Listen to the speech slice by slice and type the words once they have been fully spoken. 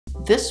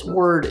This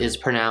word is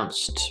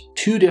pronounced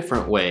two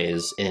different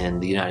ways in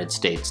the United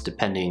States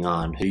depending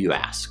on who you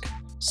ask.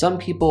 Some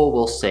people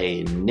will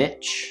say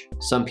niche,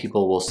 some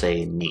people will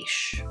say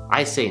niche.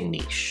 I say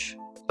niche,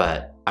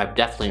 but I've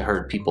definitely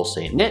heard people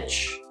say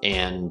niche,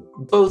 and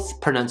both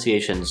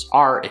pronunciations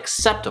are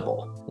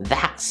acceptable.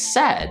 That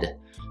said,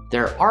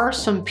 there are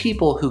some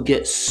people who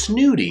get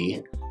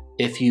snooty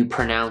if you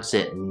pronounce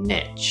it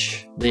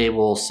niche. They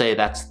will say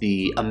that's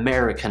the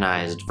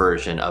Americanized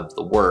version of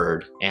the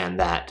word and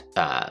that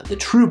the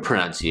true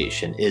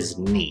pronunciation is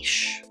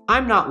niche.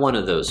 I'm not one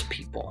of those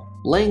people.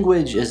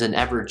 Language is an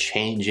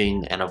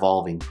ever-changing and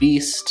evolving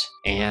beast,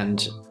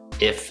 and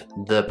if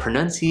the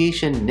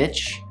pronunciation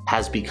niche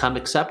has become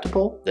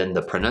acceptable, then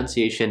the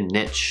pronunciation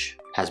niche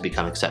has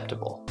become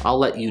acceptable. I'll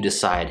let you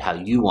decide how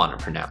you want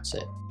to pronounce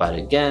it. But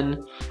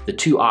again, the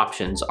two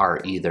options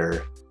are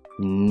either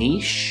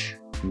niche,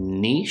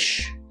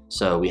 niche,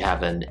 so we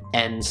have an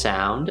N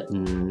sound,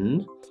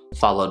 n,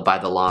 followed by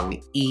the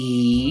long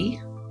E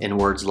in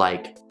words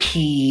like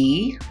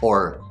P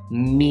or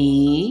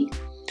me,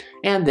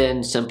 and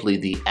then simply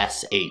the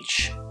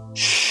SH,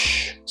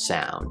 sh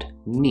sound,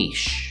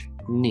 niche,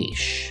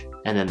 niche.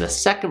 And then the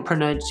second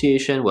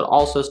pronunciation would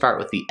also start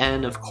with the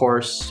N, of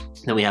course.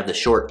 Then we have the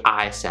short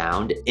I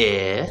sound,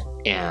 I,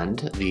 and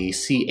the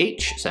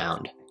CH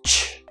sound,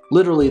 ch.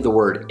 Literally the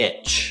word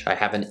itch. I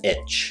have an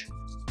itch.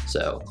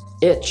 So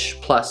itch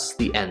plus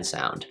the N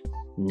sound,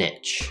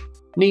 niche.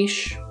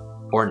 Niche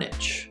or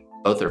niche,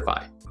 both are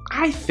fine.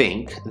 I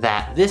think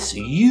that this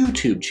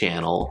YouTube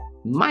channel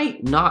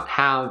might not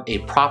have a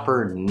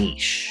proper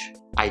niche.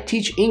 I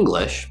teach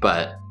English,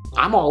 but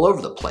I'm all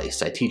over the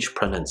place. I teach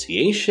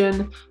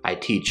pronunciation, I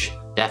teach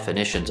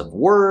definitions of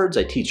words,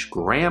 I teach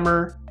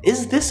grammar.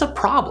 Is this a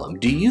problem?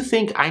 Do you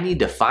think I need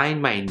to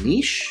find my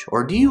niche,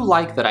 or do you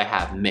like that I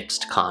have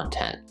mixed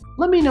content?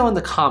 Let me know in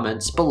the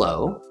comments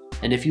below,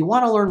 and if you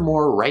want to learn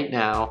more right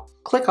now,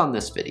 click on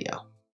this video.